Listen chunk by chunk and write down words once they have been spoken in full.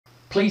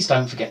Please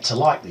don't forget to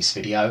like this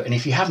video, and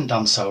if you haven't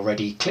done so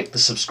already, click the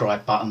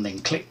subscribe button, then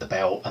click the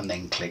bell, and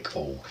then click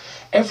all.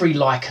 Every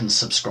like and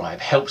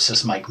subscribe helps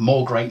us make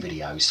more great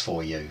videos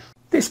for you.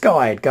 This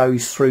guide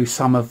goes through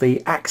some of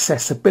the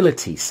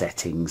accessibility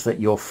settings that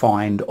you'll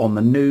find on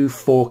the new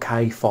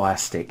 4K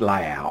Firestick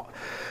layout.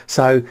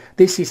 So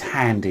this is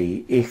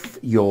handy if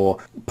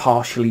you're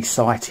partially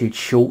sighted,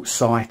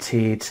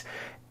 short-sighted,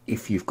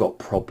 if you've got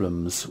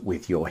problems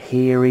with your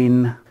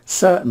hearing.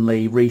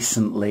 Certainly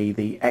recently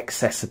the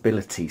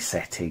accessibility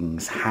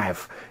settings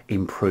have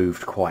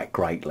improved quite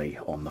greatly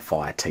on the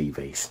Fire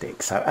TV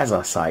stick. So as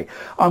I say,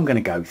 I'm going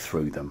to go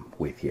through them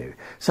with you.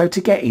 So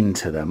to get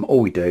into them, all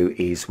we do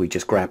is we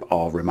just grab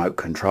our remote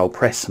control,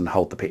 press and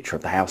hold the picture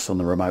of the house on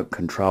the remote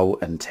control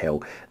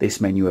until this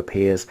menu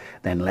appears,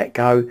 then let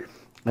go,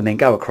 and then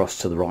go across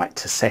to the right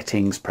to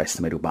settings, press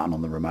the middle button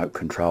on the remote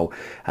control,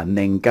 and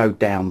then go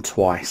down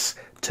twice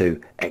to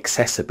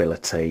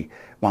accessibility.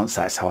 Once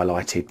that's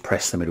highlighted,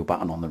 press the middle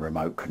button on the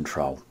remote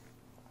control.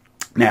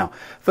 Now,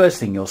 first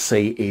thing you'll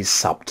see is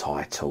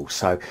subtitles.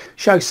 So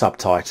show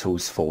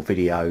subtitles for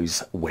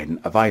videos when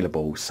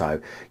available.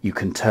 So you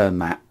can turn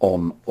that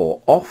on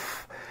or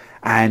off.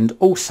 And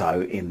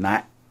also in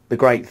that, the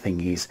great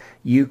thing is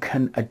you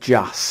can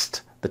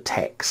adjust the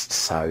text.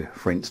 So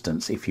for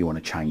instance, if you want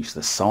to change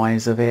the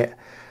size of it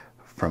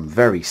from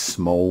very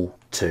small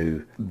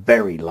to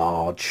very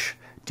large,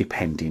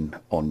 depending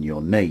on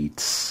your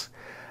needs.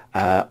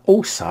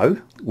 Also,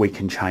 we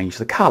can change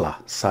the colour.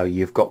 So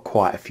you've got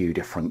quite a few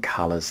different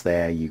colours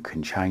there you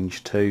can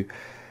change to,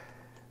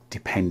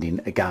 depending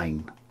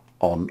again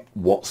on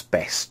what's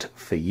best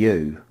for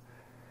you.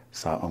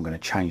 So I'm going to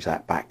change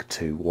that back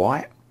to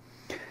white.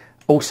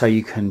 Also,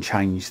 you can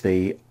change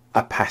the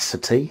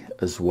opacity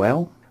as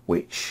well,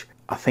 which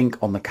I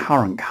think on the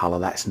current colour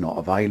that's not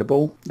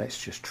available. Let's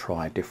just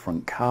try a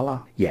different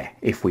colour. Yeah,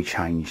 if we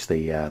change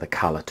the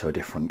colour to a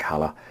different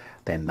colour,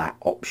 then that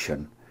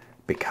option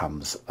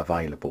becomes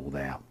available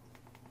there.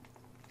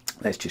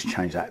 Let's just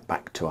change that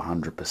back to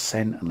 100%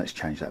 and let's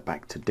change that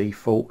back to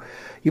default.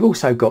 You've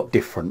also got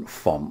different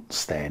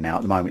fonts there. Now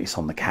at the moment it's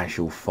on the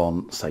casual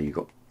font, so you've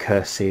got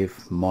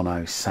cursive,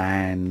 mono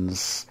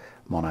sans,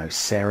 mono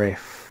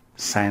serif,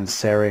 sans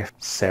serif,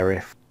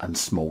 serif and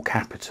small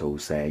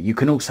capitals there. You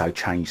can also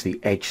change the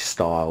edge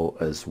style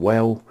as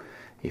well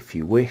if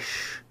you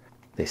wish.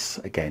 This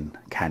again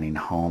can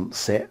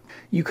enhance it.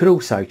 You could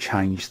also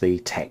change the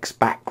text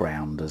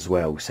background as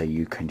well, so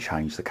you can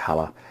change the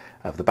colour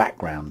of the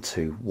background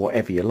to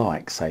whatever you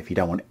like. So if you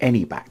don't want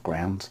any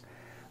background,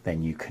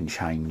 then you can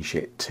change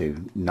it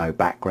to no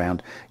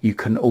background. You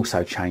can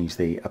also change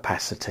the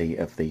opacity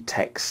of the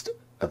text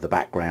of the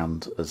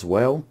background as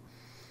well.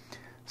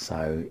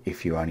 So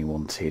if you only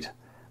wanted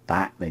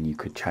that, then you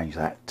could change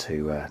that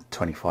to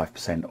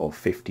 25% or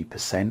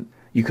 50%.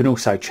 You can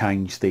also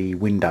change the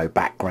window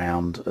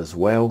background as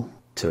well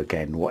to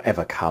again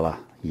whatever colour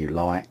you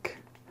like,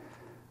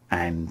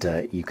 and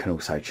you can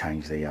also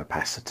change the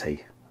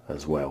opacity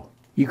as well.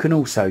 You can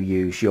also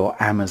use your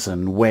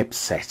Amazon web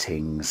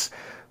settings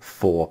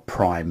for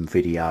Prime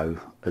Video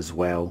as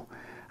well,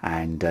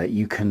 and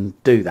you can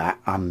do that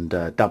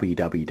under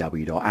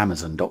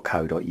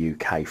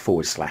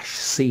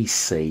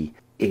www.amazon.co.uk/cc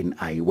in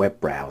a web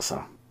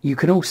browser. You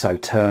can also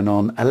turn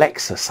on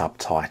Alexa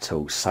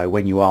subtitles, so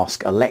when you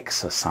ask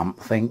Alexa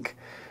something,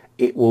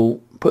 it will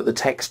put the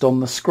text on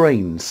the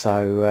screen.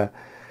 So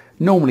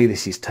normally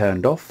this is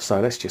turned off,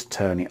 so let's just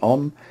turn it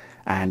on.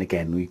 And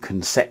again, you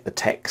can set the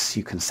text,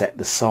 you can set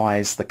the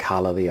size, the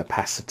colour, the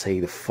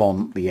opacity, the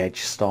font, the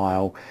edge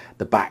style,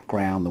 the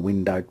background, the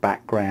windowed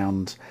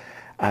background.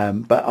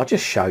 But I'll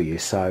just show you,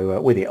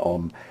 so with it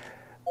on.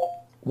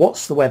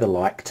 What's the weather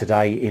like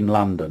today in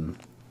London?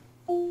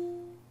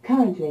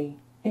 Currently,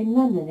 in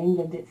London,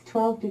 England, it's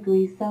 12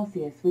 degrees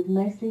Celsius with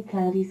mostly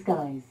cloudy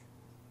skies.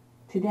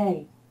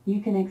 Today, you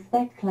can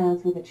expect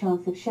clouds with a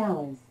chance of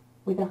showers,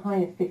 with a high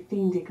of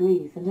 15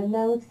 degrees and a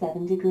low of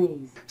 7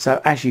 degrees. So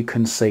as you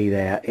can see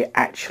there, it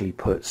actually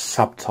puts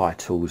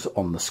subtitles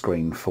on the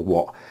screen for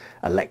what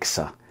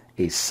Alexa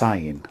is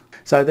saying.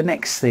 So the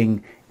next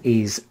thing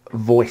is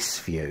voice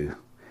view.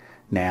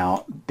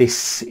 Now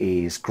this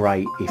is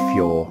great if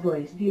you're...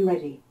 Voice view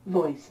ready.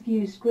 Voice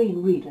view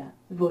screen reader.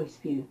 Voice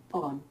view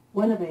on.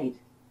 1 of 8.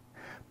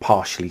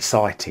 Partially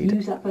sighted.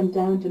 Use up and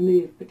down to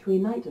move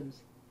between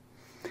items.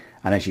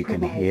 And as you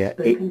can hear,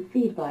 spoken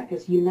feedback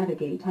as you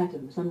navigate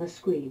items on the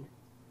screen.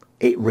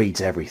 It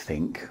reads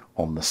everything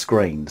on the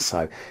screen,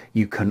 so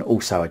you can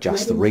also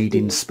adjust the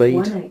reading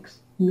speed.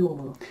 1x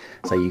normal.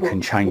 So you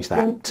can change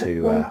that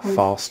to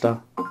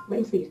faster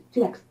Reading speed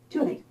 2x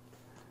 2 of 8.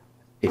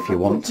 if you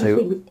want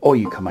to, or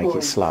you can make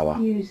it slower.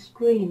 View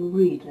screen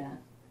reader.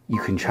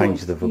 You can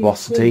change the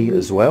verbosity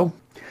as well.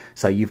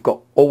 So you've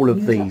got all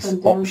of these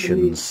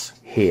options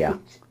here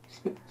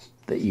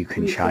that you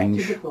can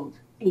change.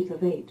 8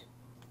 of 8.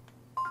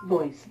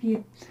 Voice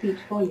view speech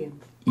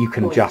volume. You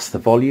can adjust the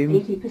volume.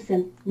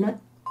 80%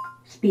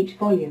 speech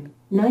volume.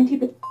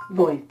 90%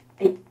 voice.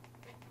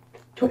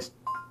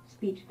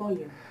 Speech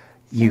volume.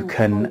 you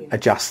can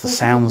adjust the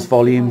sounds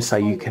volume, so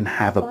you can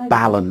have a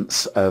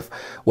balance of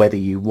whether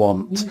you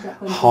want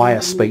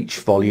higher speech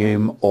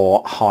volume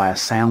or higher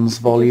sounds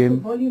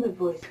volume.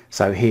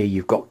 So here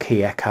you've got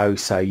key echo,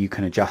 so you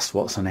can adjust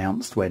what's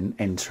announced when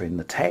entering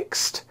the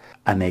text.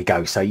 And there you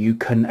go. So you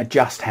can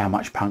adjust how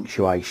much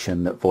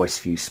punctuation that Voice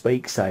View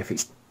speaks. So if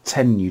it's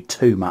telling you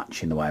too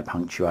much in the way of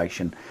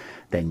punctuation,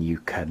 then you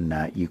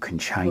can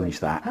change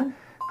that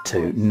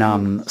to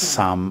none,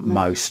 some,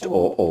 most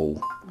or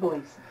all.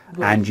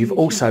 And you've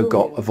also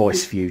got a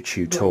Voice View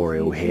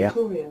tutorial here.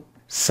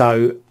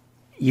 So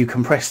you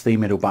can press the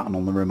middle button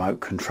on the remote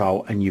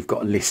control and you've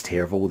got a list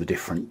here of all the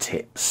different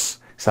tips.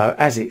 So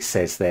as it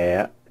says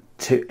there,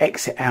 to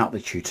exit out the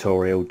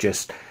tutorial,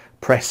 just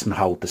press and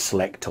hold the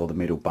select or the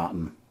middle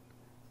button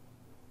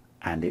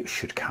and it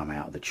should come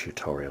out of the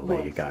tutorial.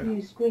 There you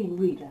go.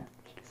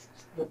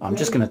 I'm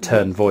just going to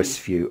turn Voice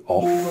View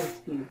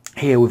off.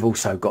 Here we've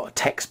also got a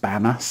text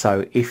banner,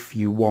 so if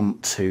you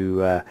want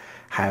to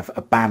have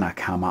a banner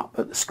come up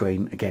at the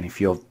screen, again, if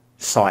your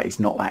site is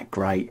not that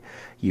great,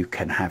 you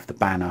can have the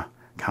banner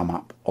come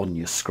up on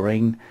your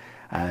screen.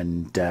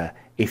 And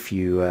if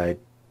you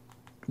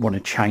want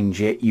to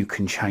change it, you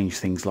can change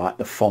things like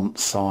the font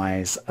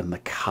size and the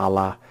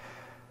colour.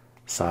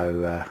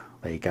 So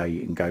there you go,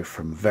 you can go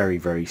from very,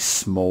 very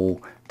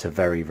small to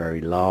very,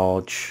 very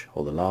large,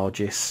 or the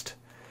largest.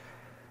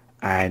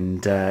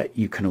 And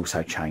you can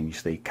also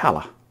change the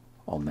colour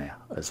on there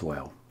as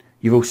well.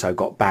 You've also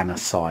got banner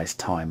size,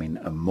 timing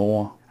and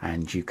more,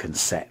 and you can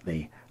set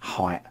the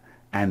height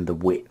and the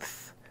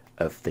width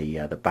of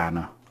the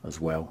banner as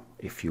well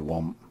if you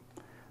want.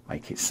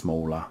 Make it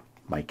smaller,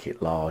 make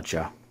it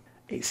larger,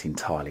 it's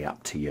entirely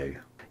up to you.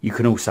 You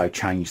can also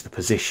change the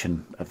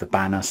position of the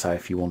banner, so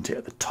if you want it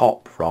at the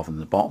top rather than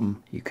the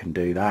bottom, you can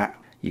do that.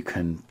 You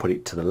can put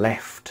it to the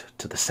left,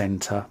 to the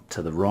centre,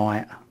 to the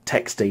right.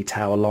 Text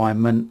detail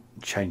alignment,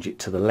 change it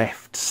to the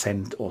left,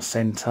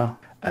 centre.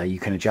 You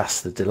can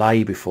adjust the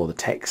delay before the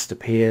text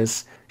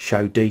appears.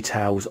 Show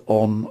details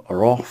on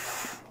or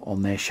off.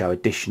 On there, show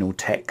additional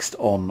text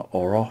on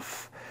or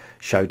off.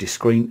 Show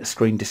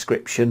screen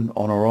description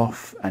on or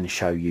off. And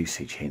show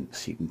usage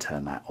hints. You can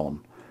turn that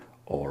on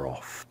or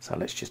off. So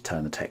let's just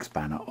turn the text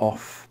banner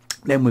off.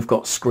 Then we've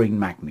got screen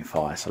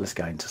magnifier. So let's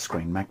go into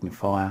screen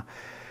magnifier.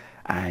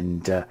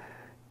 And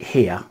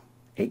here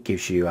it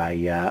gives you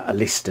a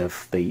list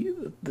of the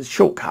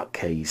shortcut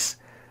keys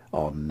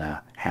on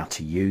how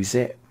to use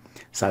it.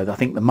 So I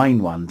think the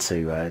main one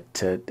to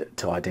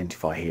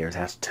identify here is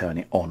how to turn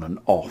it on and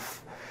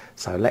off.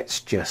 So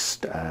let's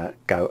just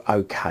go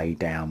OK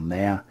down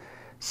there.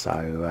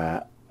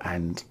 So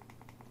and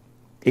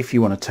if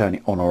you want to turn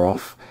it on or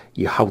off,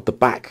 you hold the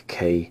back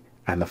key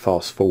and the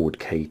fast forward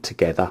key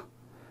together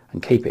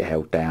and keep it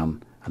held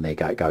down, and there you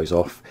go, it goes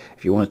off.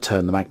 If you want to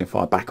turn the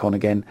magnifier back on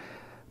again,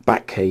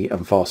 back key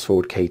and fast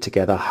forward key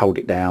together, hold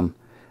it down,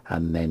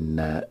 and then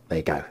there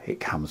you go, it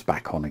comes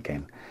back on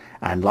again.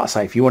 And like I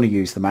say, if you want to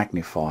use the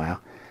magnifier,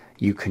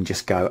 you can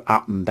just go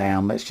up and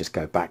down. Let's just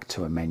go back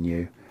to a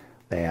menu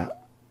there,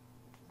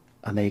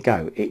 and there you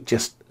go, it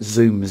just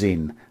zooms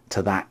in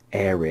to that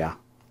area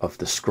of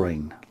the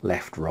screen,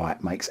 left,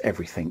 right, makes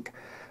everything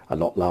a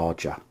lot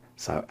larger.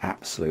 So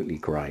absolutely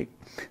great.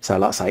 So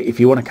like I say, if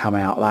you want to come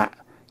out of that,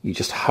 you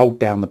just hold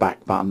down the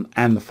back button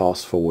and the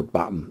fast forward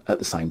button at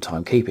the same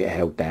time, keep it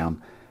held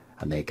down,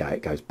 and there you go,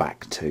 it goes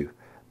back to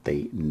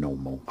the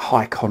normal.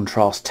 High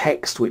contrast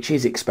text, which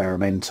is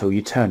experimental,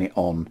 you turn it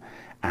on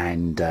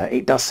and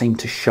it does seem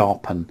to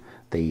sharpen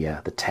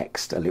the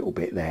text a little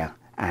bit there,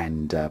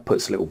 and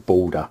puts a little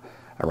border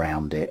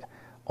around it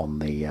on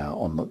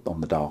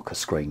the darker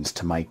screens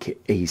to make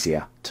it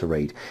easier to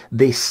read.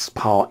 This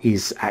part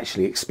is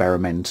actually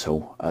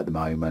experimental at the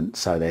moment,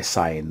 so they're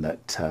saying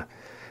that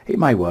it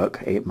may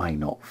work, it may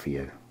not for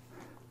you.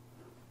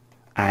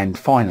 And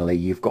finally,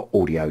 you've got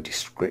audio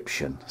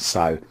description.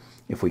 So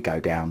if we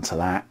go down to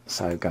that,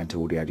 so go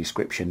into audio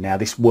description. Now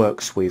this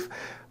works with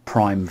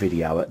Prime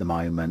Video at the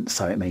moment,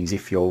 so it means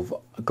if you've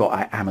got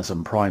an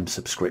Amazon Prime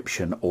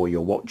subscription, or you're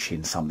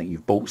watching something,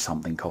 you've bought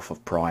something off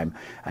of Prime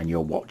and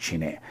you're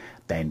watching it,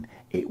 then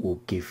it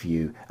will give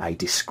you a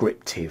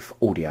descriptive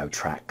audio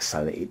track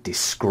so that it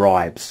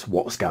describes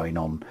what's going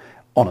on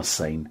a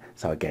scene.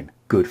 So again,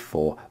 good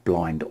for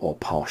blind or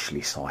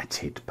partially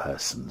sighted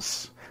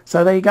persons.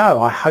 So there you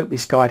go. I hope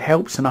this guide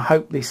helps, and I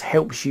hope this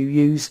helps you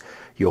use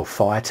your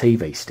Fire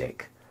TV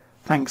stick.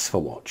 Thanks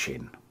for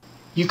watching.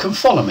 You can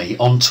follow me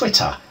on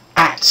Twitter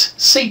at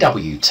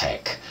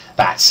CWTech.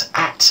 That's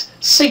at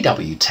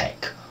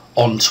CWTech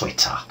on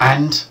Twitter.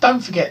 And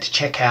don't forget to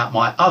check out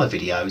my other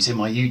videos in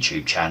my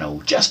YouTube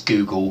channel. Just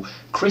Google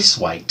Chris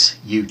Waite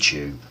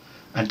YouTube.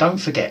 And don't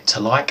forget to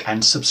like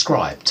and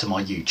subscribe to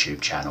my YouTube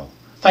channel.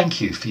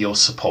 Thank you for your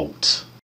support.